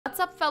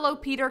up, fellow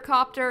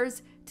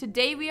Petercopters?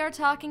 Today we are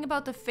talking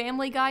about the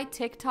Family Guy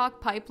TikTok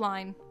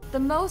pipeline. The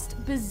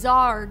most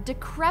bizarre,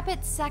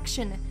 decrepit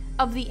section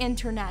of the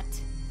internet.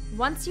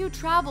 Once you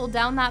travel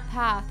down that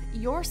path,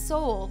 your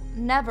soul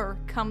never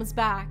comes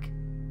back.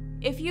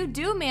 If you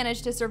do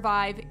manage to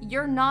survive,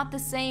 you're not the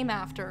same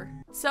after.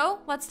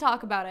 So, let's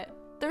talk about it.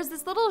 There's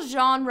this little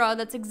genre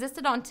that's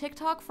existed on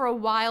TikTok for a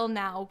while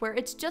now, where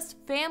it's just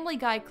Family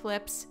Guy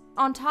clips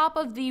on top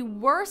of the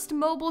worst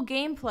mobile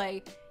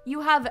gameplay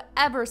you have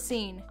ever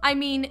seen. I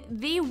mean,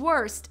 the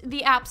worst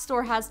the App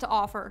Store has to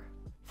offer.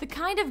 The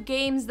kind of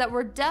games that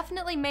were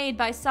definitely made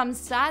by some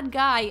sad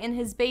guy in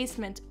his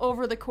basement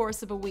over the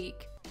course of a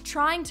week,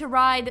 trying to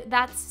ride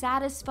that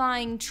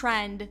satisfying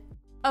trend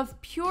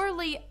of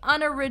purely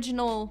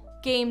unoriginal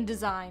game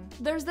design.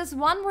 There's this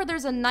one where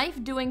there's a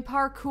knife doing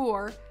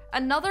parkour,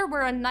 another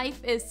where a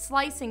knife is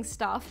slicing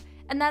stuff,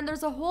 and then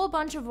there's a whole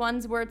bunch of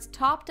ones where it's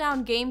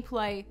top-down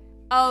gameplay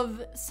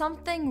of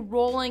something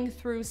rolling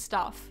through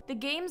stuff. The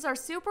games are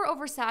super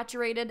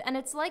oversaturated, and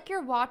it's like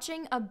you're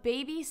watching a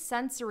baby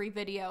sensory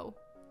video.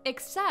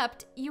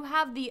 Except you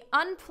have the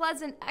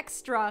unpleasant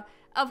extra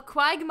of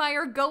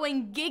Quagmire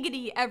going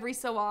giggity every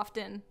so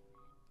often.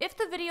 If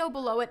the video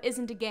below it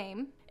isn't a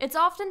game, it's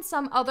often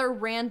some other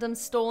random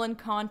stolen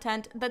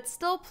content that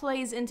still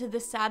plays into the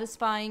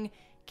satisfying,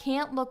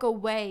 can't look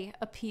away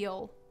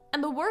appeal.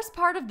 And the worst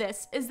part of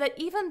this is that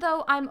even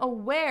though I'm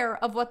aware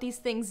of what these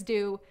things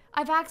do,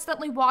 I've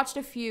accidentally watched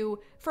a few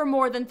for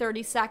more than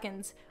 30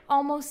 seconds,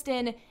 almost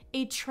in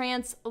a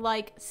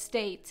trance-like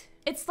state.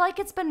 It's like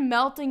it's been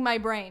melting my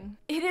brain.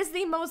 It is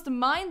the most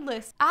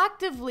mindless,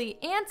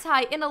 actively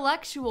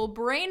anti-intellectual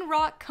brain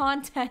rot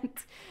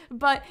content,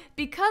 but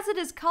because it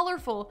is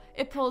colorful,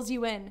 it pulls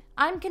you in.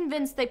 I'm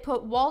convinced they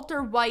put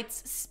Walter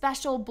White's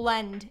special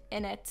blend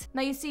in it.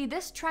 Now you see,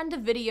 this trend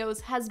of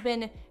videos has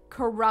been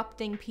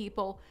corrupting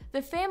people.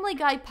 The Family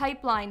Guy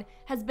pipeline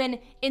has been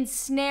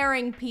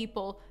ensnaring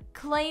people,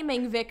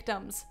 claiming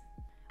victims.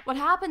 What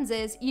happens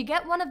is, you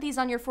get one of these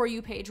on your For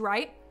You page,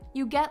 right?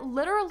 You get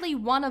literally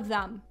one of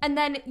them, and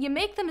then you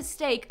make the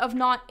mistake of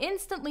not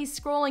instantly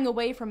scrolling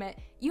away from it.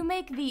 You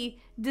make the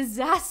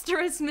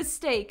disastrous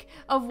mistake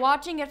of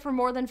watching it for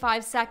more than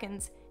 5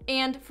 seconds.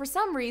 And for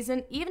some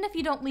reason, even if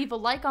you don't leave a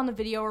like on the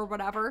video or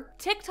whatever,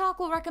 TikTok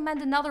will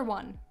recommend another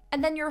one.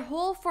 And then your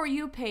whole For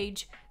You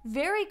page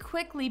very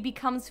quickly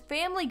becomes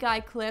Family Guy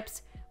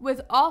clips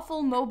with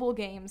awful mobile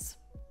games.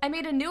 I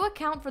made a new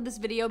account for this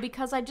video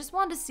because I just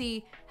wanted to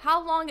see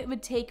how long it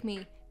would take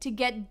me to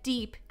get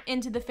deep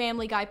into the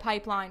Family Guy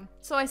pipeline.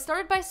 So I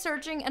started by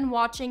searching and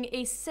watching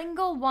a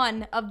single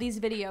one of these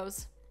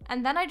videos.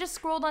 And then I just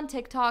scrolled on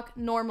TikTok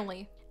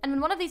normally. And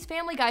when one of these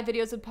Family Guy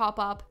videos would pop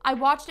up, I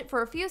watched it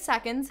for a few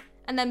seconds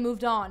and then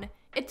moved on.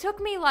 It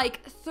took me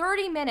like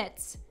 30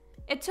 minutes.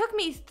 It took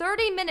me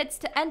 30 minutes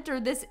to enter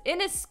this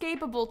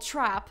inescapable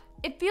trap.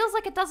 It feels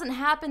like it doesn't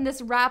happen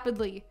this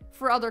rapidly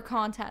for other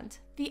content.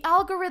 The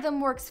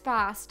algorithm works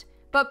fast,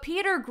 but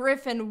Peter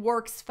Griffin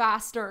works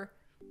faster.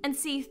 And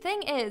see,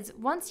 thing is,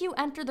 once you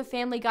enter the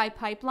Family Guy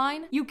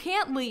pipeline, you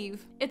can't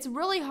leave. It's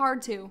really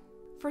hard to.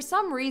 For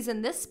some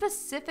reason, this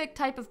specific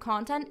type of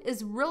content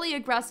is really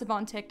aggressive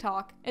on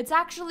TikTok. It's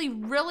actually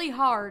really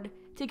hard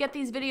to get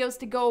these videos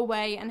to go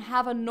away and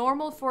have a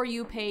normal For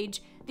You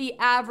page the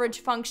average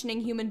functioning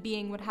human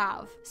being would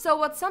have. So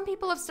what some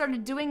people have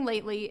started doing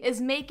lately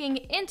is making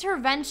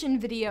intervention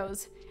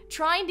videos,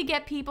 trying to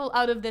get people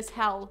out of this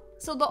hell.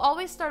 So they'll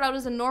always start out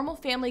as a normal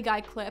Family Guy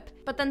clip,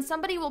 but then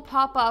somebody will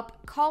pop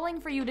up calling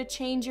for you to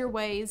change your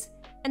ways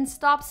and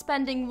stop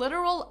spending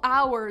literal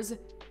hours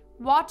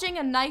watching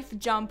a knife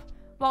jump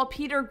while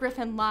Peter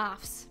Griffin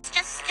laughs.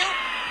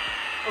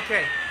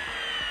 Okay,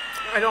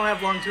 I don't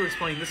have long to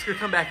explain. This could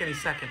come back any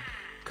second.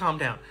 Calm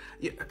down.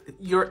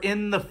 You're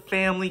in the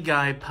Family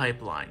Guy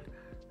pipeline.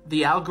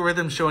 The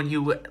algorithm's showing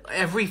you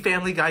every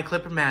Family Guy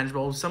clip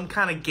imaginable, some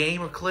kind of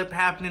game or clip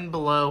happening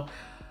below,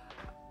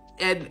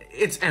 and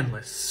it's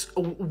endless.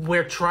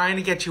 We're trying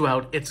to get you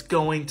out. It's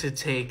going to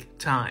take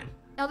time.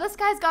 Now this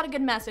guy's got a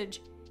good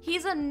message.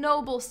 He's a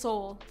noble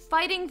soul,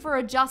 fighting for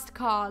a just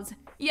cause.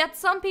 Yet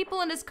some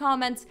people in his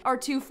comments are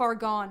too far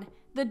gone.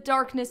 The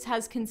darkness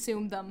has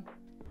consumed them.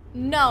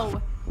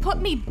 No,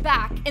 put me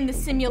back in the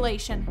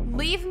simulation.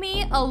 Leave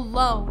me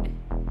alone.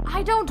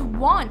 I don't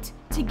want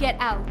to get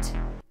out.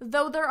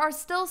 Though there are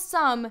still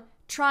some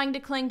trying to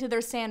cling to their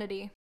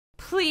sanity.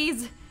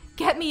 Please,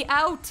 get me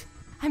out.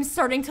 I'm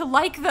starting to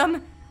like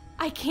them.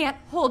 I can't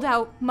hold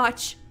out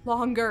much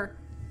longer.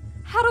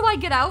 How do I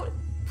get out?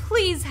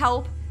 Please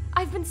help.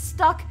 I've been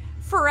stuck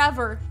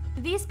forever.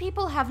 These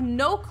people have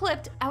no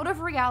clipped out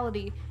of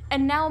reality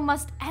and now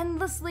must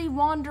endlessly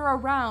wander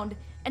around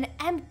an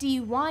empty,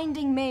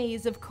 winding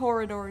maze of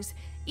corridors,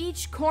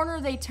 each corner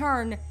they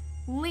turn,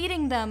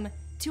 leading them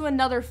to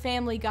another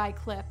Family Guy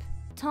clip.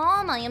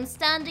 Tom, I am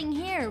standing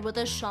here with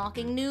a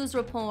shocking news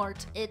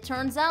report. It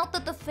turns out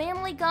that the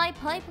Family Guy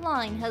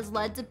pipeline has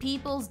led to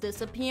people's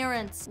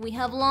disappearance. We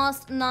have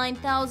lost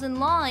 9,000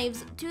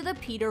 lives to the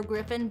Peter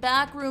Griffin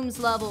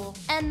backrooms level,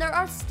 and there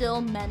are still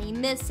many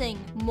missing.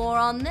 More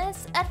on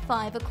this at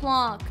 5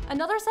 o'clock.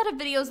 Another set of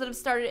videos that have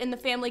started in the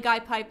Family Guy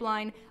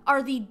pipeline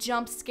are the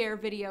jump scare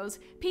videos.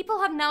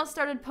 People have now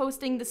started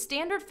posting the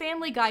standard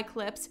Family Guy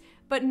clips,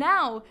 but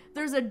now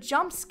there's a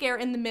jump scare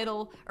in the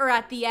middle or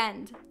at the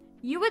end.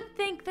 You would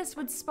think this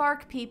would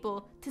spark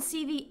people to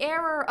see the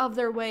error of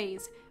their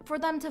ways, for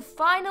them to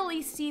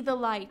finally see the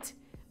light.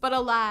 But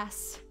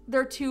alas,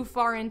 they're too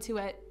far into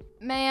it.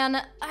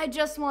 Man, I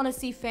just want to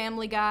see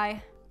Family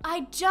Guy.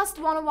 I just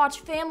want to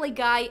watch Family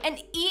Guy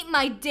and eat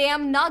my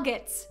damn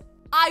nuggets.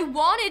 I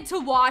wanted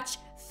to watch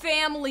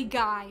Family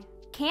Guy.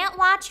 Can't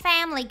watch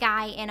Family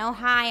Guy in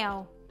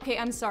Ohio. Okay,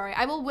 I'm sorry.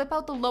 I will whip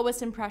out the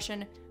lowest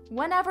impression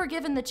whenever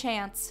given the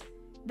chance.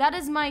 That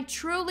is my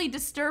truly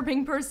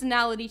disturbing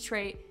personality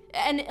trait.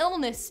 An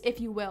illness,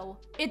 if you will.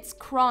 It's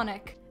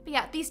chronic. But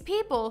yeah, these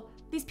people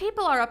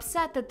are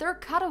upset that their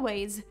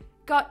cutaways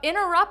got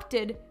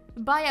interrupted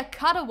by a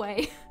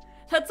cutaway.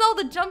 That's all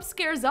the jump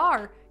scares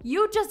are.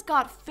 You just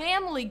got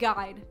Family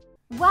Guide.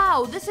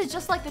 Wow, this is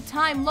just like the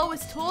time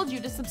Lois told you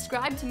to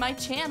subscribe to my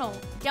channel.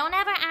 Don't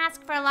ever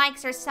ask for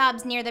likes or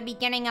subs near the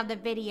beginning of the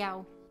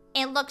video.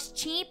 It looks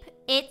cheap,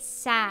 it's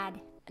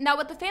sad. Now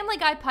with the Family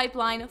Guy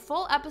pipeline,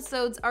 full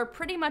episodes are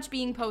pretty much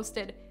being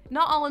posted.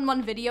 Not all in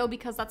one video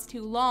because that's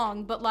too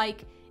long, but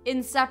like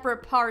in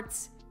separate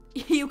parts,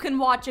 you can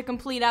watch a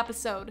complete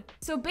episode.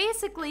 So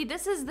basically,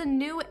 this is the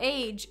new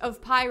age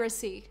of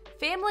piracy.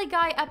 Family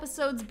Guy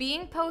episodes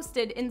being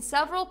posted in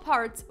several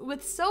parts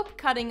with soap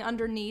cutting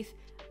underneath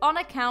on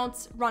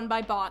accounts run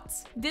by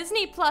bots.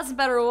 Disney Plus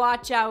better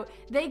watch out.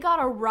 They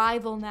got a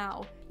rival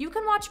now. You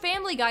can watch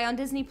Family Guy on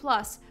Disney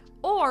Plus,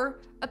 or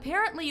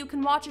apparently you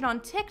can watch it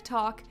on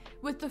TikTok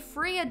with the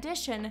free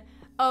edition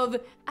of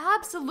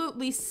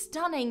absolutely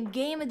stunning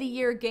Game of the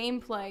Year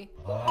gameplay.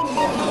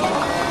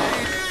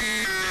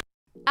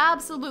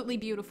 Absolutely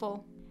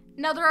beautiful.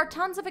 Now there are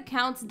tons of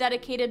accounts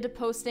dedicated to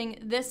posting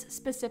this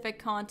specific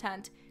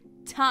content.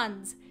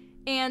 Tons.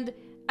 And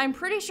I'm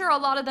pretty sure a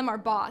lot of them are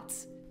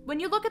bots. When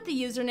you look at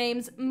the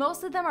usernames,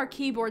 most of them are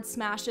keyboard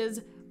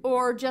smashes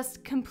or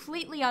just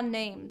completely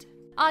unnamed.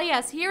 Ah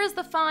yes, here is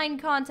the fine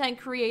content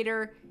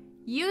creator,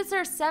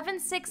 user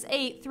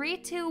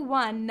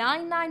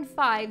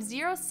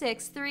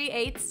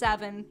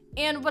 7683219950637.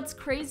 And what's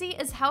crazy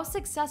is how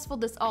successful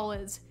this all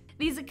is.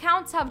 These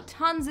accounts have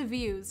tons of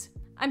views.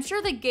 I'm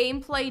sure the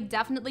gameplay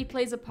definitely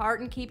plays a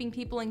part in keeping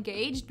people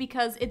engaged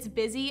because it's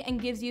busy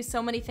and gives you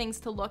so many things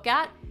to look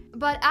at.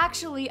 But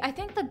actually, I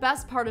think the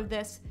best part of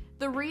this,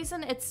 the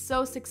reason it's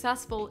so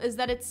successful, is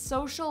that it's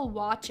social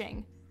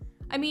watching.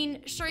 I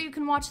mean, sure, you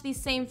can watch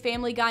these same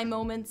Family Guy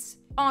moments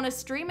on a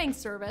streaming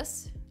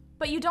service,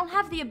 but you don't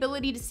have the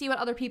ability to see what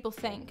other people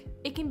think.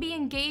 It can be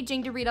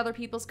engaging to read other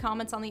people's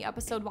comments on the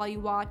episode while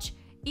you watch,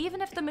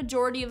 even if the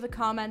majority of the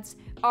comments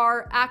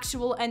are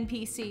actual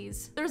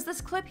NPCs. There's this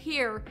clip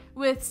here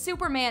with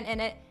Superman in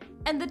it,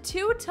 and the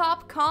two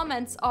top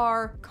comments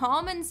are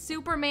Common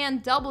Superman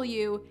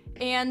W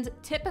and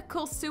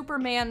Typical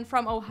Superman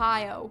from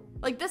Ohio.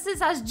 Like, this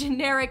is as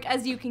generic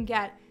as you can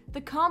get.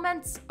 The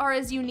comments are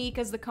as unique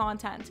as the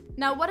content.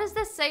 Now, what does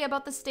this say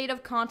about the state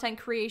of content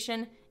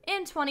creation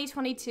in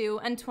 2022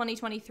 and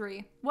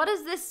 2023? What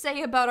does this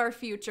say about our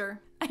future?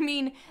 I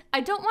mean,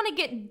 I don't want to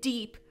get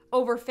deep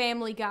over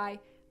Family Guy,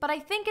 but I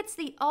think it's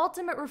the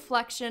ultimate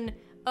reflection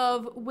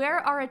of where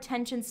our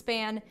attention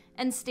span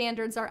and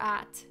standards are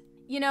at.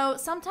 You know,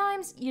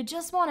 sometimes you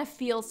just want to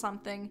feel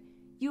something.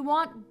 You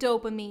want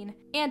dopamine,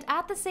 and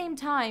at the same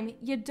time,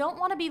 you don't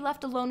want to be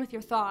left alone with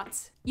your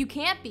thoughts. You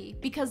can't be,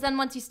 because then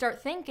once you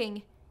start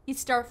thinking, you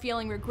start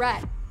feeling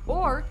regret,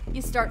 or you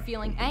start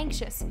feeling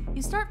anxious.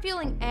 You start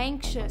feeling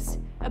anxious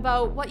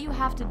about what you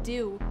have to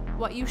do,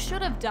 what you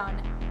should have done,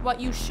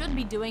 what you should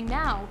be doing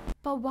now.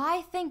 But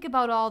why think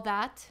about all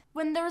that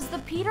when there's the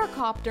Peter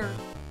Copter?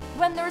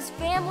 When there's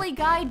Family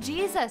Guy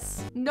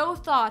Jesus? No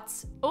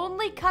thoughts,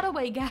 only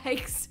cutaway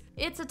gags.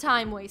 It's a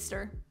time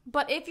waster.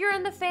 But if you're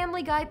in the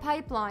Family Guy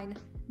pipeline,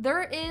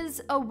 there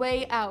is a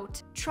way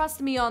out.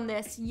 Trust me on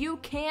this, you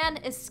can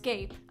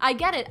escape. I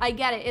get it,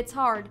 it's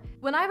hard.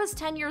 When I was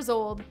 10 years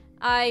old,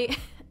 I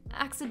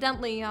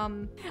accidentally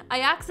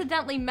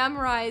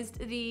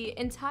memorized the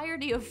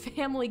entirety of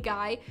Family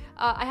Guy.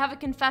 I have a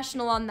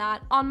confessional on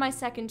that on my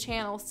second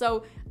channel,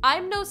 so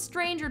I'm no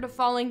stranger to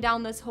falling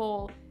down this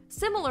hole.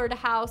 Similar to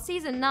how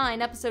Season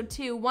 9, Episode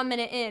 2, 1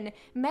 minute in,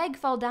 Meg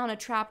fell down a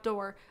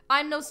trapdoor.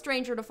 I'm no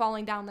stranger to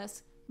falling down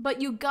this. But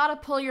you gotta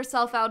pull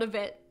yourself out of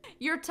it.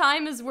 Your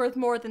time is worth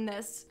more than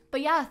this.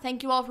 But yeah,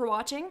 thank you all for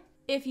watching.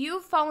 If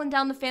you've fallen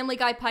down the Family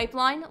Guy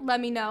pipeline, let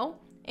me know.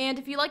 And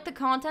if you like the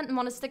content and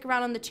want to stick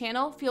around on the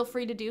channel, feel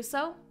free to do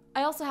so.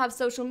 I also have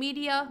social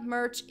media,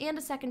 merch, and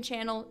a second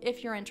channel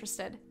if you're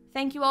interested.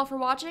 Thank you all for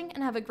watching,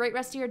 and have a great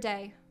rest of your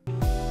day.